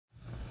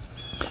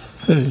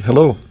Hey,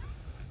 hello.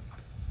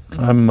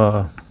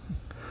 I'm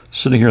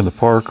sitting here in the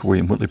park,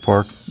 William Whitley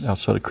Park,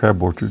 outside of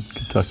Crab Orchard,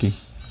 Kentucky.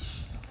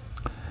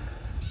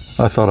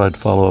 I thought I'd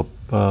follow up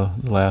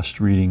the last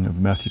reading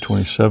of Matthew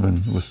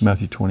 27 with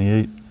Matthew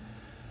 28,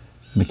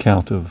 an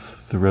account of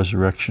the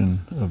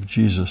resurrection of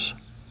Jesus.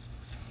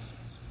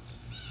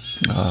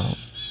 I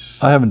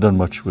haven't done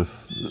much with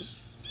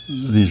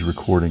these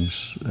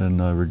recordings,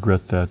 and I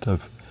regret that.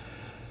 I've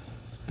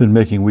been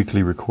making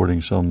weekly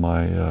recordings on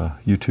my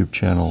YouTube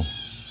channel,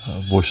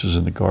 Voices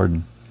in the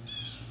Garden.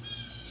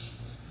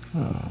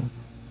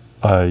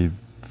 I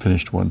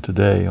finished one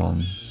today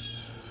on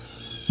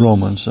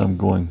Romans. I'm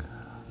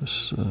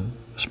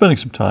spending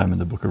some time in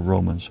the book of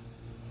Romans.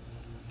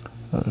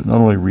 Not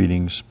only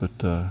readings, but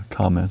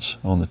comments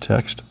on the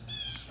text.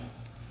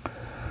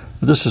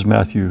 But this is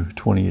Matthew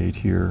 28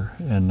 here,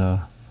 and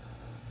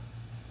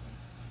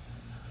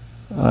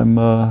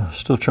I'm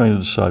still trying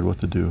to decide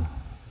what to do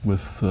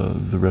with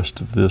the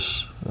rest of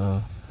this.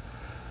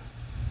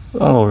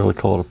 I don't really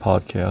call it a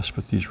podcast,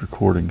 but these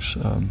recordings,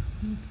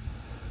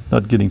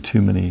 not getting too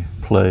many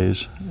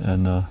plays,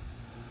 and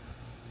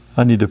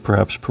I need to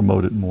perhaps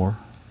promote it more,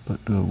 but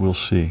we'll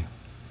see.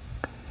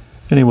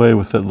 Anyway,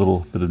 with that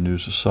little bit of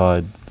news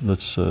aside,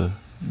 let's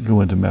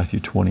go into Matthew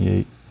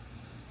 28,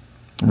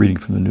 reading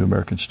from the New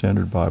American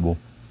Standard Bible.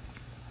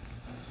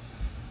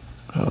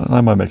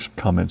 I might make some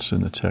comments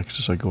in the text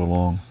as I go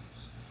along.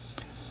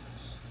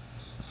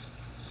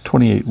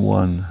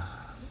 28:1.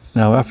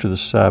 Now after the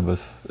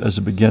Sabbath, as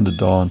it began to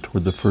dawn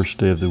toward the first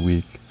day of the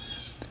week,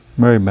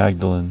 Mary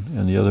Magdalene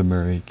and the other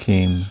Mary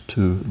came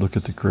to look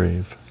at the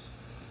grave.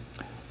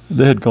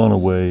 They had gone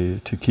away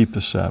to keep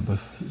the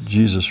Sabbath.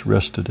 Jesus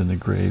rested in the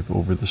grave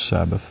over the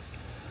Sabbath.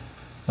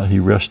 He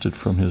rested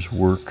from his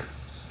work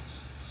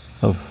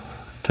of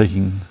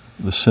taking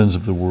the sins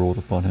of the world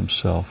upon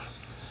himself.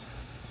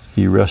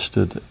 He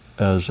rested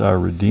as our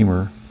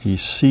Redeemer. He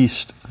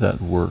ceased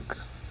that work.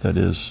 That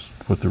is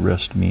what the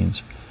rest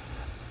means.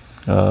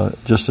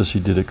 Just as he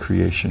did at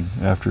creation.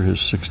 After his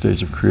 6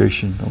 days of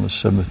creation, on the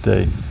seventh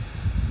day,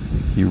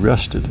 he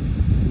rested.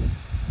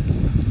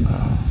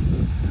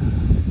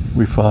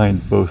 We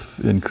find both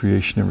in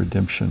creation and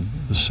redemption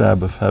the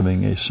Sabbath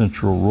having a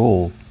central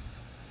role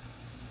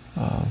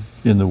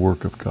in the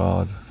work of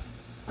God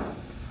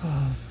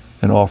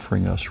and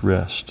offering us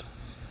rest,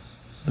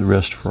 the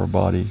rest for our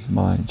body,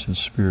 minds, and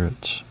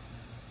spirits.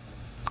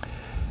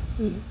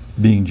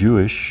 Being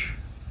Jewish,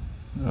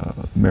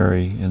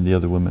 Mary and the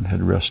other women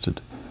had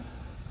rested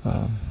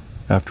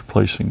after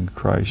placing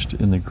Christ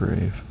in the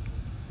grave.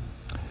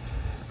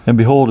 And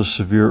behold, a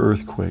severe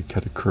earthquake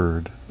had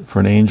occurred, for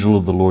an angel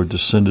of the Lord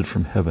descended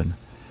from heaven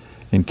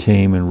and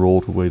came and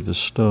rolled away the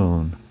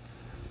stone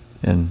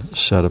and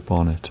sat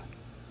upon it.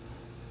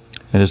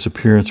 And his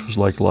appearance was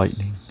like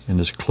lightning, and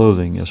his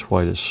clothing as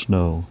white as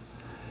snow.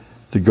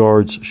 The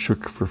guards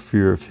shook for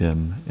fear of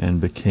him and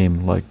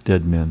became like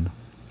dead men.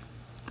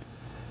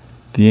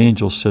 The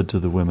angel said to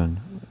the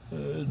women,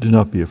 "Do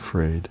not be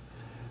afraid,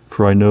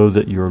 for I know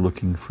that you are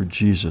looking for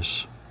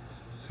Jesus,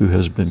 who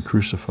has been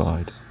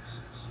crucified.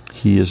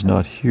 He is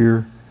not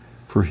here,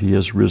 for he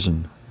has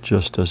risen,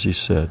 just as he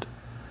said.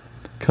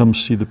 Come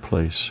see the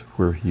place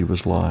where he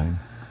was lying."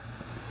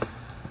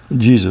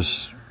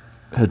 Jesus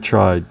had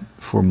tried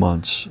for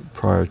months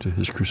prior to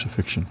his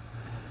crucifixion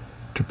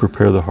to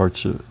prepare the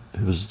hearts of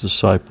his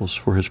disciples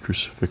for his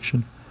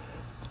crucifixion.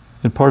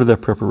 And part of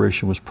that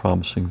preparation was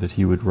promising that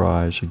he would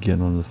rise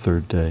again on the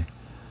third day.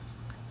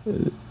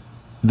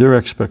 Their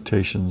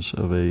expectations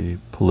of a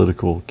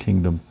political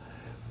kingdom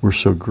were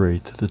so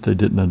great that they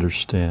didn't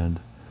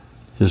understand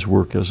his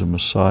work as a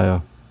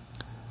Messiah,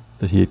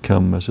 that he had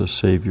come as a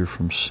Savior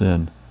from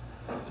sin.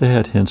 They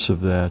had hints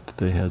of that,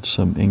 they had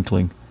some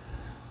inkling,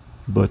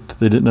 but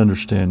they didn't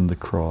understand the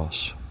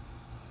cross.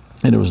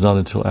 And it was not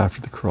until after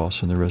the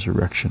cross and the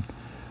resurrection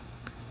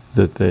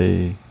that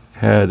they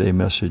had a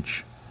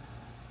message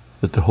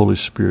that the Holy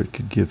Spirit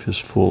could give his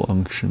full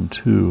unction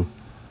to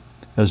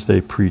as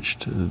they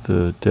preached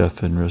the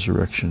death and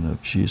resurrection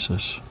of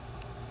Jesus.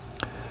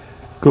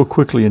 "Go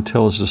quickly and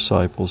tell his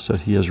disciples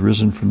that he has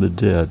risen from the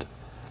dead,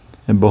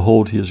 and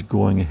behold, he is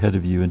going ahead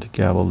of you into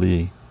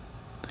Galilee.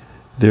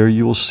 There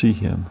you will see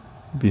him.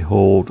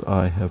 Behold,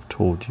 I have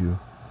told you."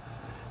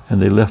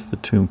 And they left the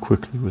tomb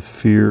quickly with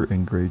fear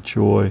and great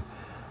joy,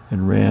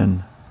 and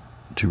ran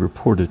to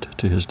report it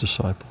to his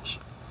disciples.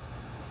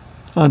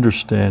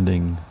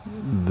 Understanding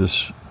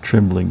this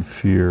trembling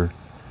fear,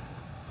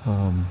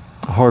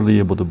 hardly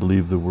able to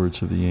believe the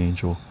words of the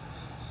angel,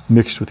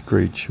 mixed with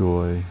great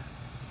joy,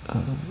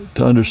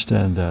 to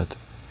understand that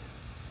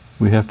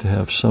we have to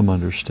have some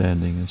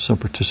understanding and some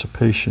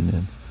participation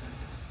in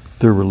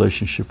their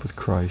relationship with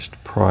Christ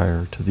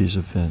prior to these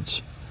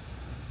events.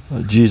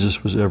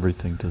 Jesus was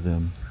everything to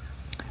them.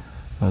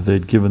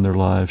 They'd given their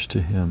lives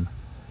to him.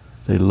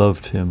 They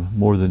loved him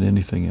more than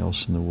anything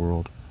else in the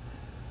world.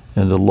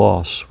 And the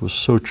loss was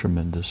so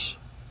tremendous,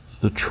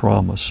 the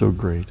trauma so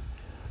great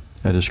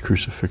at his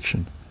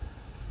crucifixion,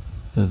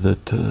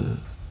 that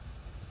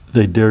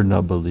they dared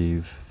not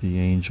believe the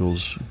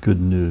angel's good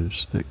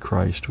news that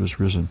Christ was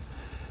risen.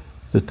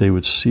 that they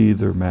would see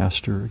their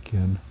master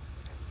again.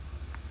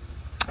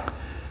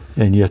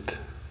 And yet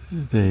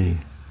they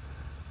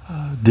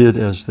did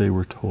as they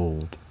were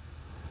told.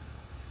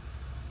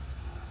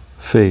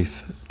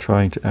 Faith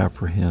trying to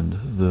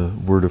apprehend the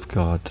word of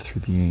God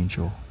through the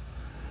angel.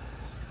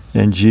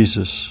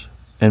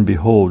 And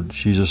behold,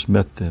 Jesus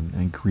met them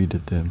and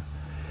greeted them.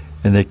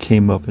 And they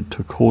came up and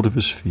took hold of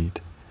his feet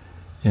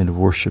and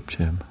worshipped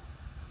him.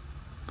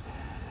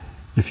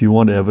 If you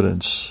want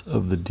evidence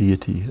of the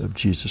deity of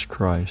Jesus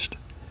Christ,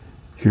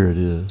 here it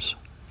is.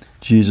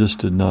 Jesus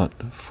did not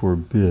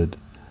forbid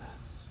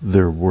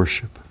their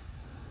worship.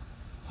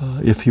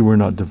 If he were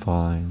not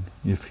divine,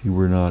 if he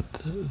were not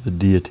the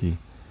deity,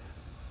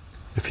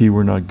 if he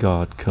were not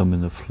God come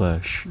in the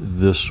flesh,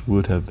 this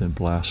would have been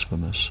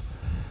blasphemous.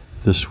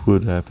 This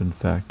would have in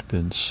fact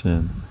been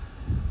sin,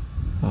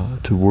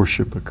 to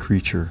worship a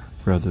creature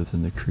rather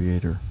than the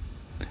Creator.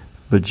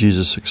 But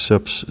Jesus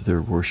accepts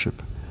their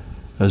worship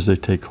as they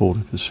take hold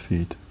of his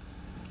feet.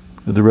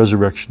 The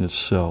resurrection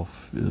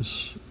itself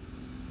is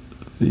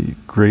the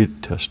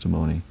great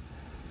testimony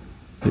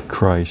that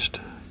Christ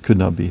could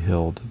not be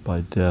held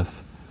by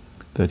death,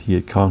 that he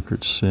had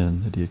conquered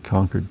sin, that he had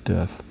conquered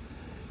death,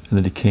 and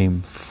that he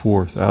came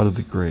forth out of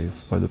the grave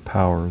by the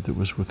power that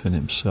was within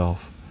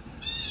himself.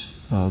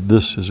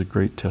 This is a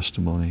great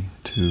testimony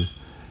to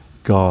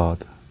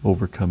God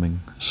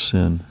overcoming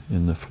sin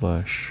in the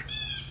flesh.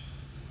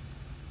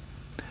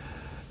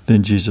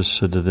 Then Jesus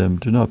said to them,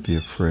 "Do not be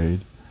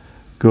afraid.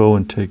 Go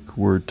and take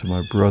word to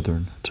my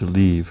brethren to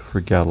leave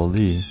for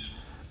Galilee,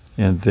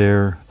 and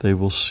there they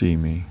will see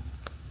me."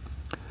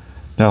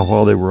 Now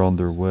while they were on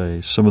their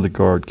way, some of the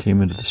guard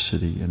came into the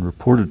city and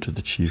reported to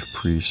the chief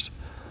priest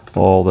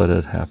all that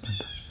had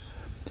happened.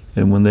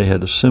 And when they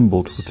had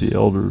assembled with the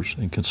elders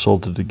and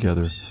consulted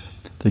together,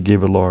 they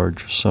gave a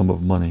large sum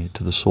of money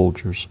to the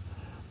soldiers,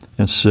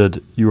 and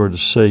said, "You are to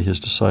say his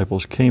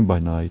disciples came by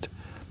night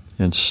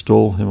and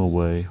stole him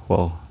away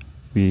while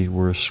we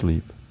were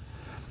asleep.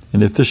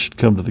 And if this should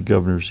come to the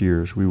governor's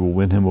ears, we will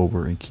win him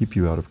over and keep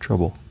you out of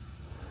trouble."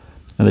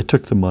 And they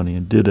took the money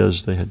and did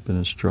as they had been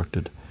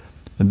instructed.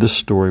 And this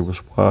story was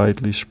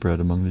widely spread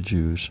among the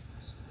Jews,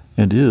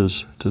 and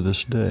is to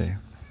this day.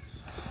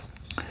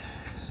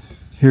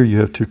 Here you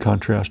have two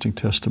contrasting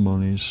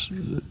testimonies,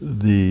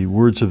 the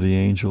words of the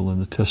angel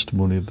and the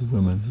testimony of the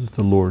women, that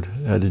the Lord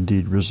had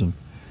indeed risen,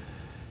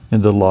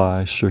 and the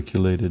lie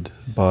circulated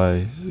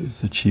by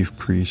the chief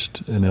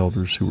priest and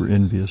elders who were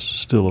envious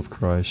still of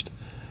Christ,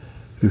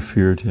 who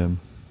feared him,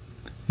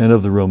 and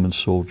of the Roman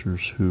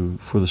soldiers who,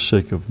 for the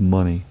sake of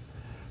money,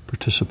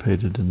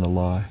 participated in the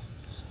lie.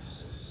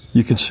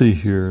 You can see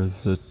here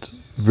that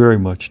very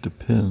much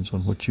depends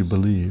on what you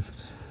believe.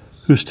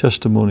 Whose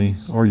testimony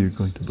are you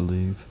going to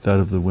believe? That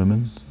of the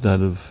women?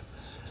 That of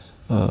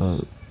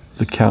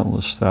the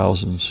countless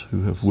thousands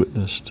who have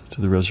witnessed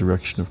to the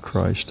resurrection of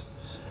Christ?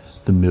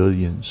 The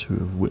millions who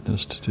have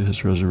witnessed to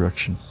his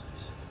resurrection?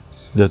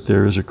 That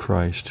there is a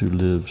Christ who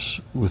lives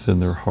within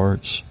their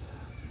hearts,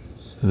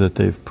 that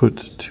they've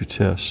put to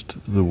test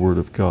the Word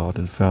of God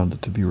and found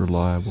it to be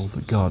reliable,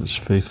 that God is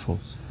faithful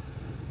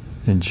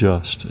and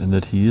just, and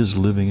that he is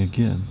living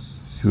again,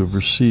 who have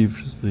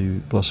received the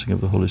blessing of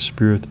the Holy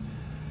Spirit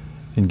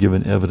and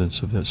given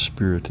evidence of that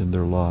Spirit in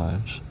their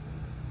lives?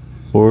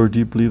 Or do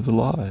you believe the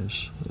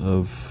lies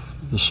of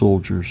the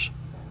soldiers,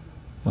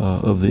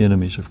 of the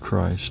enemies of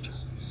Christ?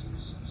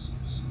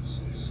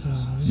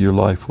 Your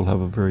life will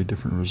have a very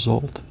different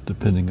result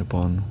depending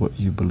upon what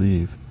you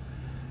believe.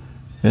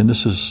 And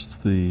this is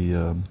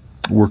the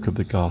work of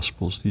the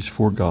Gospels, these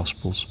four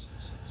Gospels,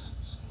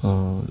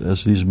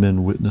 as these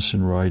men witness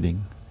in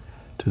writing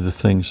to the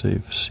things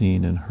they've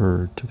seen and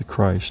heard, to the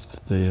Christ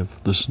that they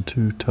have listened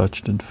to,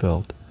 touched, and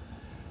felt.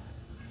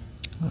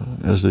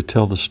 As they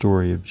tell the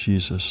story of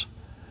Jesus,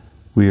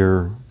 we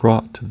are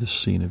brought to this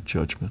scene of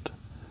judgment,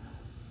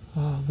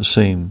 the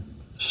same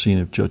scene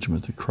of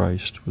judgment that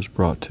Christ was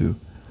brought to.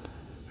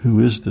 Who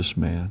is this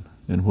man,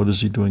 and what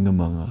is he doing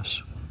among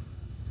us?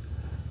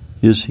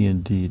 Is he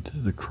indeed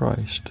the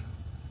Christ,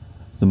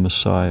 the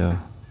Messiah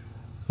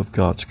of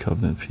God's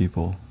covenant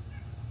people,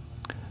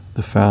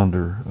 the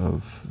founder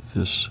of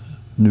this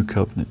new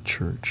covenant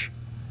church?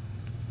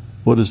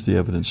 What does the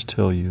evidence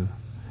tell you?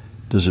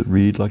 Does it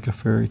read like a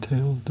fairy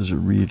tale? Does it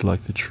read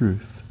like the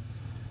truth?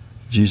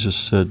 Jesus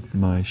said,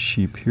 "My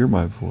sheep hear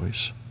my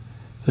voice.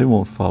 They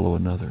won't follow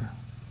another.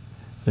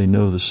 They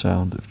know the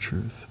sound of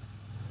truth."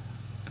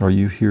 Are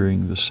you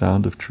hearing the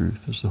sound of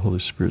truth as the Holy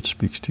Spirit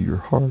speaks to your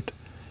heart?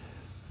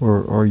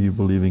 Or are you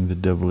believing the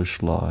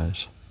devilish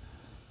lies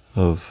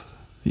of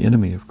the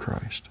enemy of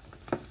Christ?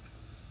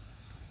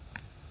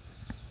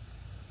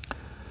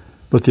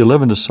 But the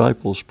 11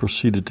 disciples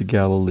proceeded to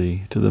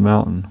Galilee, to the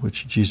mountain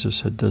which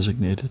Jesus had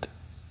designated.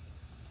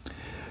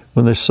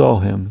 When they saw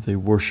him, they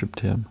worshipped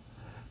him,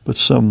 but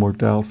some were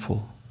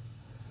doubtful.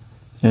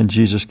 And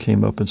Jesus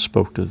came up and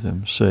spoke to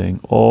them,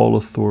 saying, "All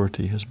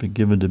authority has been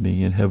given to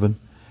me in heaven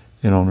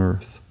and on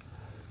earth.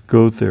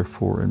 Go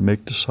therefore and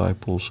make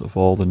disciples of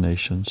all the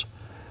nations,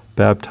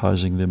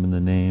 baptizing them in the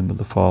name of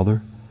the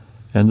Father,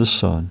 and the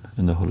Son,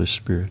 and the Holy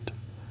Spirit,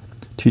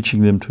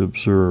 teaching them to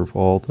observe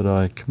all that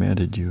I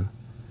commanded you.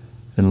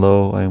 And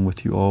lo, I am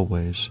with you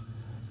always,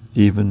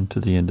 even to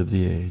the end of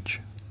the age.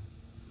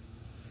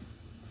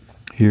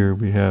 Here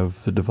we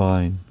have the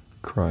divine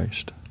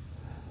Christ,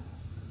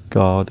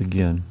 God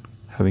again,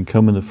 having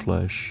come in the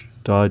flesh,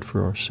 died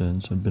for our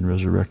sins, and been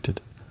resurrected.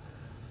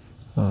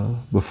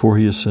 Before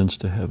he ascends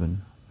to heaven,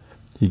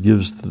 he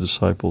gives the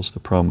disciples the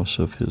promise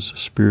of his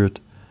Spirit.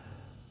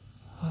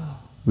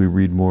 We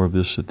read more of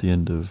this at the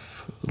end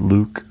of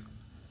Luke,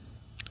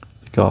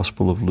 the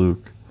Gospel of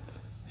Luke.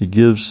 He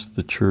gives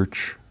the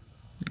church,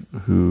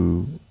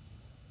 who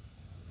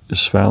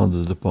is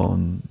founded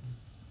upon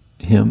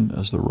him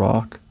as the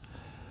rock,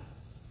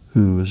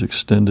 who is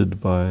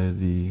extended by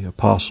the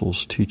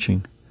apostles'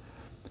 teaching,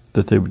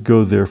 that they would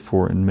go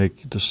therefore and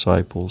make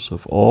disciples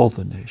of all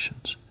the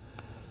nations.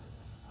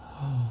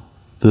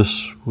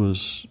 This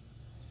was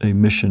a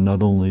mission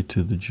not only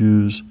to the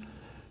Jews,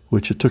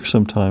 which it took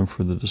some time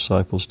for the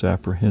disciples to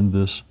apprehend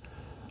this,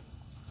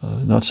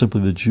 not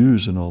simply the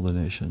Jews in all the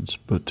nations,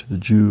 but to the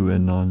Jew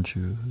and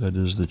non-Jew, that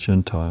is, the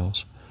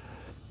Gentiles.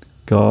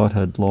 God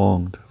had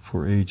longed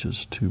for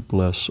ages to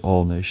bless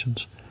all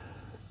nations.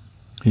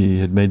 He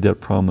had made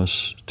that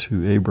promise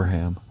to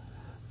Abraham,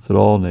 that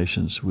all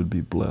nations would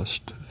be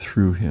blessed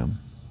through him,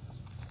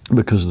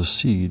 because the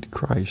seed,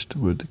 Christ,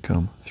 would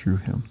come through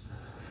him.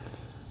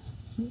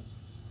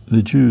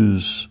 The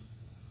Jews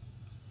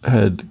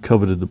had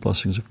coveted the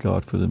blessings of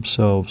God for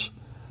themselves.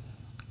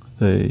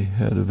 They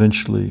had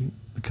eventually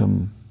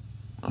become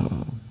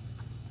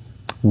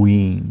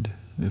weaned,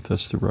 if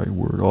that's the right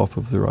word, off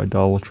of their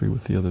idolatry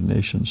with the other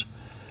nations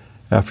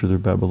after their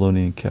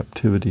Babylonian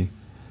captivity.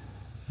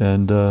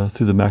 And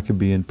through the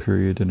Maccabean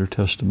period,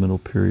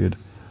 intertestamental period,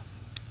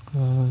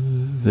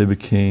 they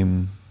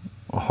became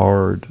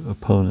hard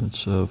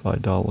opponents of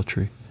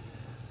idolatry.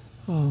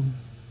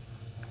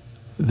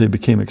 They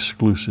became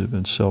exclusive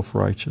and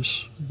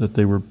self-righteous, that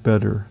they were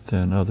better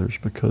than others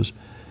because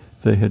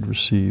they had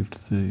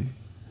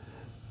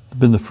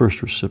been the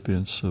first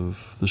recipients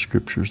of the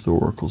Scriptures, the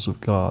oracles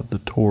of God, the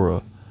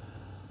Torah,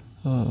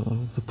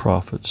 the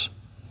prophets,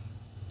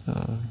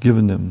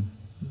 given them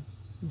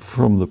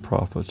from the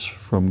prophets,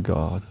 from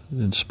God,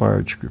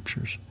 inspired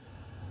Scriptures.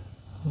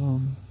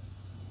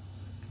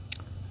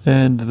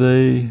 And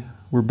they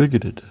were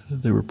bigoted.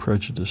 They were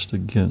prejudiced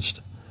against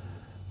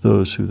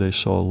those who they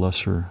saw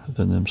lesser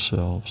than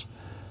themselves.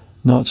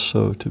 Not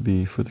so to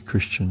be for the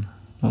Christian,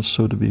 not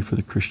so to be for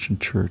the Christian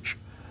church.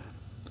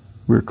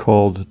 We're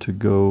called to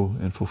go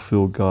and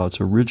fulfill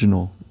God's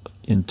original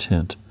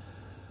intent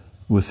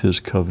with his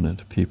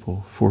covenant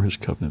people, for his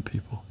covenant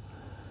people,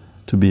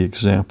 to be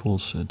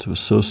examples and to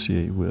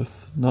associate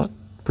with, not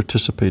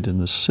participate in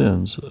the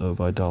sins of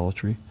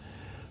idolatry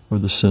or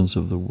the sins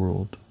of the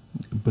world,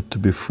 but to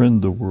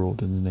befriend the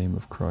world in the name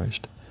of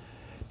Christ,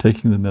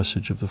 taking the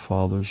message of the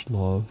Father's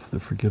love, the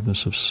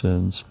forgiveness of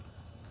sins,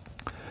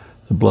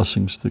 the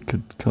blessings that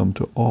could come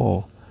to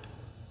all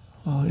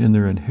in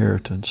their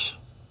inheritance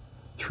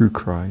through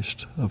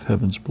Christ of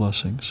heaven's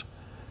blessings,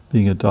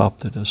 being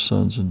adopted as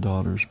sons and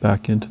daughters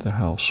back into the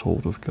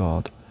household of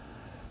God.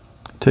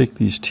 Take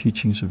these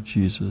teachings of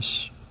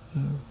Jesus,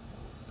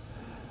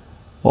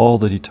 all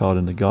that he taught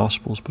in the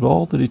Gospels, but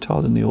all that he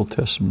taught in the Old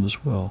Testament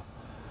as well.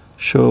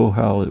 Show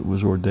how it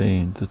was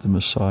ordained that the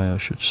Messiah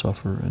should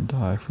suffer and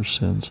die for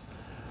sins,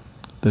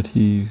 that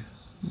he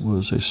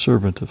was a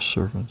servant of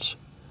servants.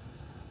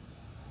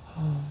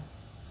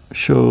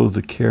 Show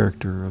the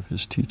character of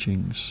his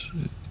teachings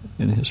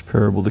in his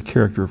parable, the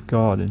character of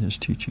God in his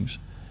teachings,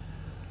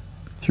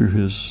 through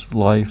his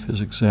life, his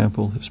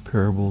example, his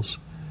parables,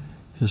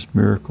 his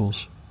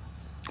miracles,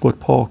 what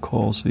Paul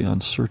calls the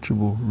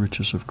unsearchable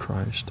riches of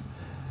Christ.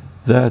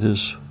 That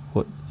is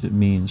what it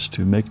means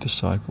to make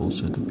disciples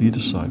and to be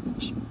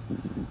disciples.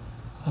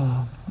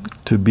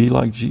 To be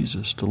like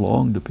Jesus, to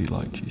long to be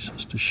like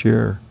Jesus, to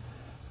share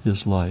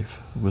his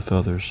life with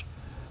others,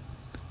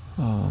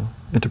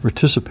 and to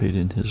participate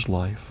in his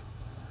life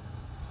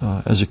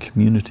as a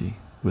community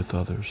with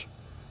others.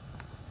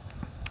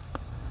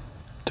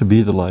 To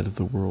be the light of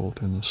the world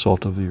and the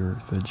salt of the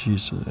earth,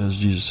 as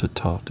Jesus had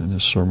taught in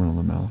his Sermon on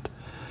the Mount,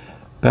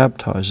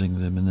 baptizing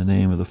them in the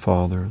name of the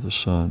Father, the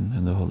Son,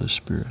 and the Holy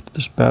Spirit.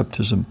 This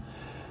baptism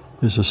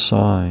is a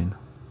sign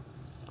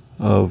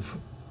of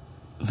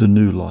the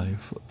new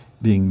life,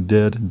 being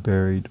dead and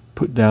buried,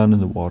 put down in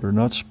the water,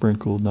 not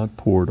sprinkled, not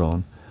poured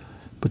on,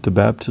 but the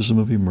baptism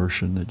of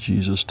immersion that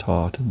Jesus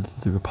taught and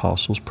that the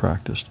apostles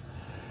practiced,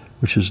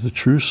 which is the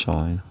true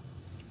sign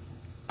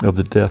of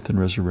the death and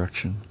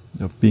resurrection,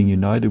 of being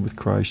united with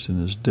Christ in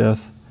his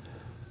death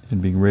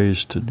and being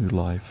raised to new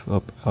life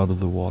up out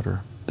of the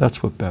water.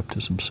 That's what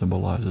baptism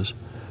symbolizes.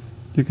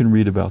 You can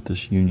read about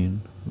this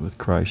union with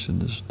Christ in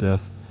his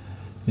death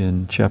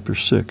in chapter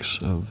 6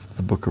 of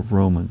the book of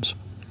Romans.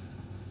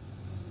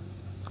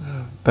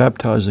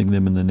 Baptizing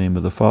them in the name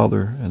of the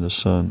Father and the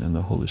Son and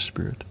the Holy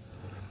Spirit.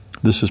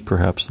 This is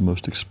perhaps the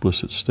most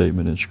explicit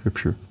statement in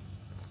Scripture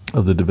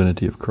of the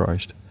divinity of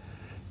Christ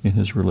in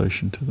his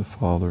relation to the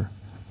Father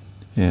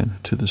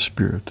and to the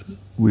Spirit.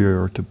 We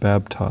are to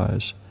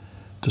baptize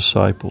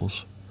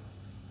disciples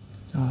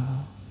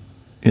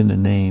in the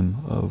name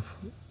of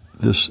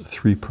this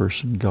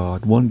three-person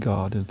God, one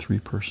God in three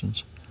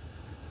persons,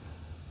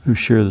 who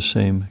share the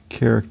same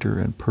character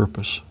and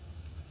purpose,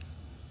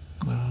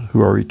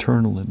 who are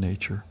eternal in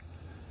nature,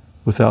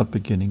 without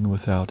beginning,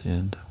 without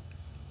end.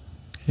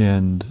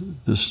 And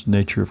this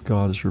nature of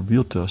God is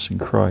revealed to us in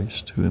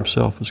Christ, who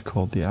himself is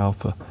called the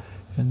Alpha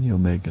and the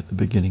Omega, the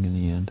beginning and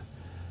the end.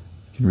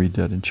 You can read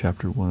that in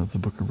chapter 1 of the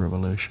book of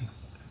Revelation.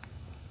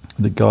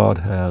 That God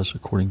has,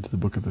 according to the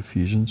book of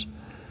Ephesians,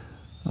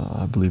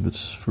 I believe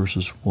it's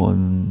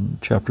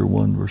chapter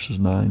 1, verses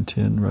 9,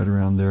 10, right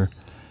around there,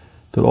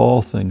 that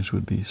all things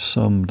would be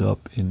summed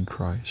up in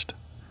Christ.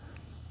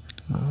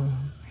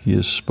 He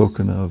is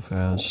spoken of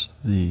as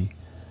the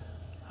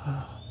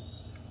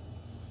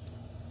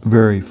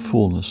very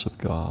fullness of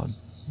God,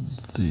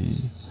 the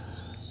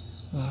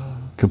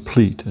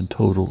complete and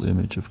total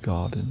image of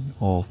God in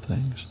all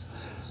things.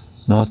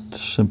 Not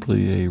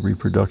simply a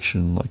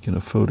reproduction like in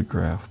a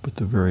photograph, but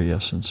the very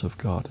essence of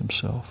God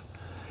himself,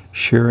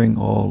 sharing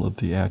all of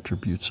the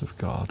attributes of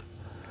God.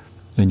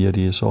 And yet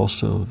he is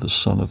also the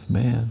Son of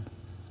Man,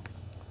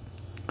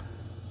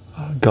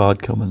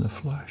 God come in the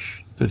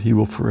flesh, that he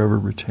will forever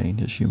retain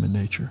his human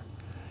nature.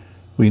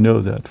 We know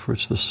that, for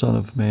it's the Son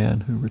of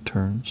Man who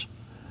returns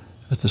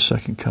at the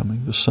second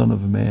coming, the Son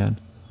of Man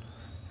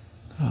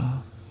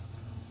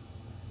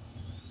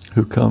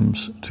who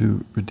comes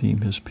to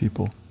redeem his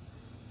people.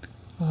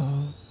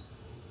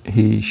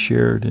 He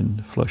shared in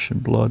flesh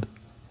and blood,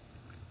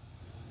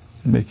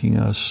 making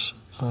us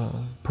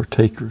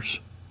partakers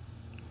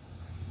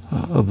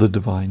of the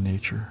divine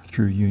nature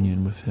through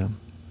union with him.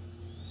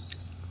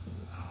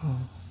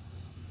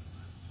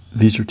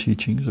 These are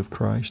teachings of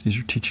Christ. These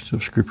are teachings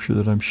of Scripture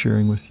that I'm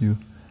sharing with you.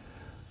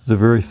 The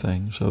very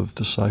things of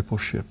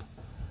discipleship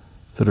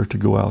that are to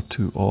go out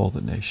to all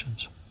the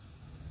nations.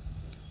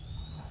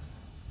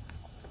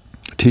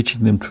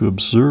 Teaching them to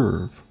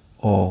observe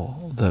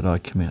all that I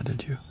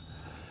commanded you.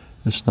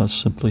 It's not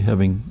simply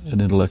having an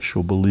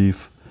intellectual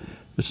belief.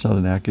 It's not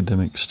an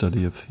academic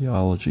study of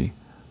theology.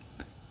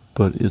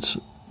 But it's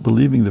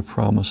believing the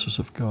promises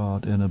of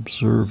God and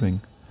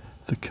observing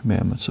the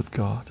commandments of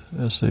God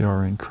as they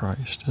are in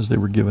Christ, as they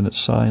were given at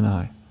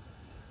Sinai.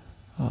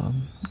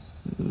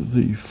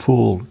 The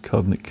full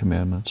covenant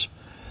commandments,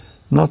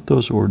 not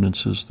those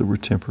ordinances that were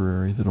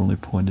temporary, that only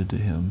pointed to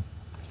him.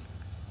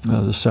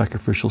 The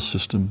sacrificial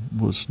system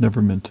was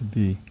never meant to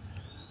be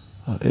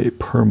a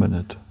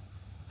permanent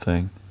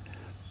thing,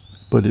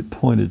 but it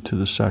pointed to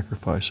the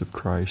sacrifice of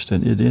Christ,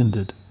 and it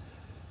ended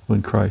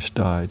when Christ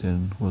died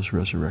and was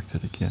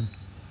resurrected again.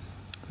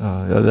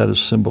 That is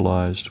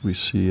symbolized, we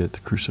see, at the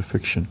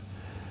crucifixion,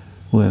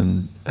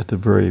 when at the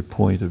very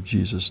point of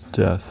Jesus'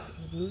 death,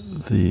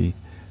 the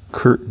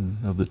curtain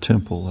of the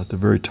temple at the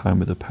very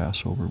time of the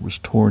Passover was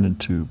torn in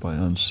two by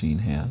unseen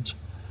hands,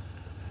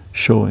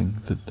 showing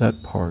that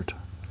that part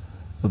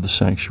of the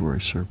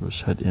sanctuary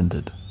service had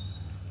ended.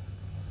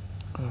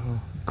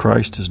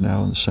 Christ is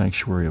now in the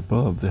sanctuary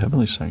above, the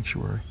heavenly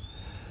sanctuary,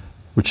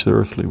 which the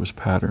earthly was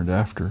patterned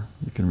after.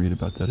 You can read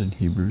about that in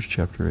Hebrews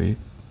chapter 8.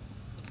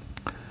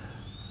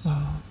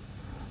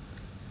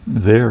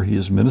 There he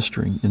is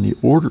ministering in the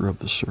order of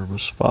the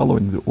service,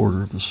 following the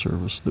order of the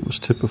service that was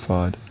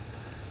typified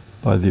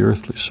by the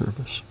earthly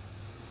service.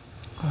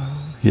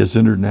 He has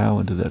entered now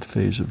into that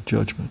phase of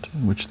judgment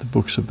in which the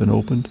books have been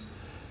opened.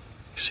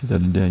 You see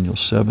that in Daniel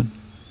 7.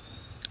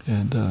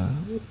 And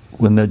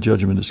when that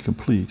judgment is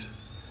complete,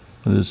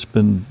 when it's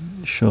been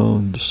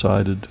shown,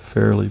 decided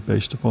fairly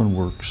based upon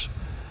works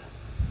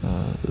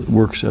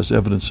as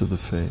evidence of the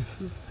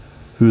faith,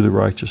 who the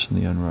righteous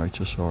and the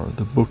unrighteous are,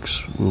 the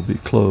books will be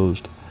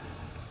closed,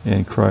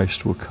 and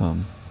Christ will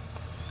come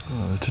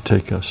to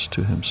take us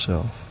to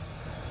himself.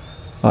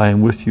 I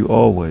am with you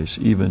always,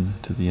 even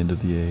to the end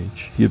of the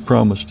age. He had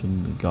promised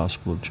in the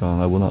Gospel of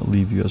John, I will not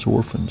leave you as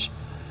orphans,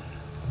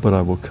 but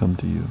I will come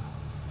to you.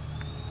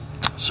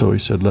 So he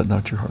said, let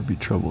not your heart be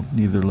troubled,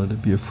 neither let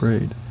it be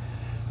afraid.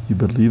 You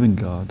believe in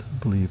God,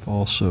 believe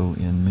also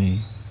in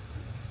me.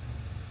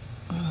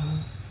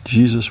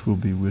 Jesus will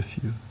be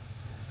with you,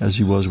 as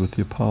he was with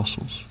the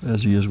apostles,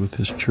 as he is with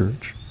his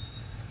church.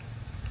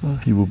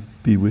 He will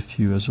be with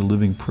you as a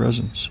living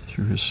presence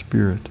through his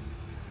Spirit,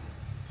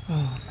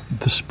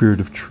 the Spirit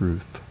of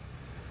truth.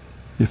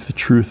 If the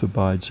truth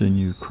abides in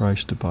you,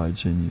 Christ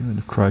abides in you. And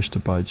if Christ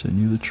abides in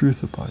you, the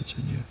truth abides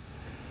in you.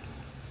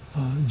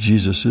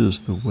 Jesus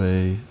is the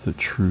way, the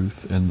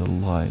truth, and the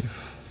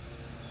life.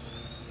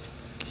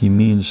 He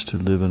means to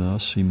live in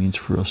us. He means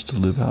for us to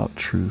live out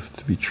truth,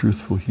 to be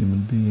truthful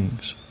human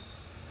beings,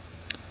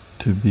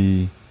 to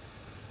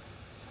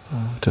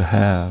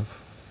have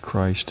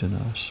Christ in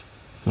us,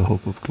 the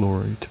hope of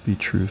glory, to be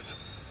truth.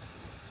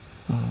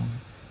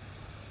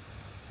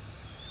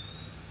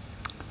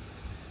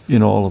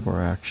 In all of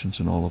our actions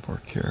and all of our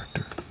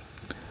character.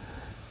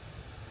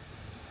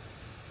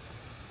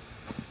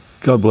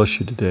 God bless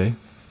you today,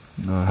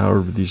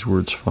 however these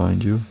words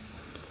find you,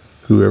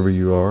 whoever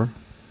you are.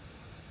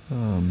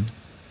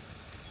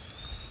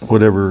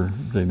 whatever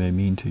they may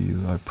mean to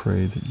you, I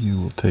pray that you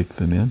will take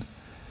them in,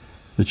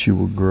 that you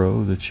will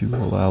grow, that you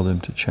will allow them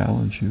to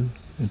challenge you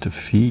and to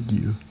feed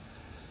you,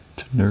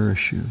 to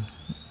nourish you.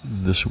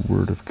 This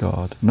Word of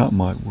God, not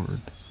my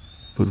word,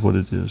 but what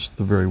it is,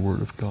 the very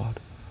Word of God.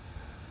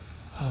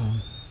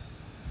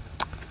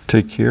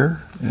 Take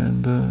care,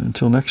 and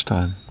until next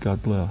time,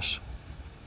 God bless.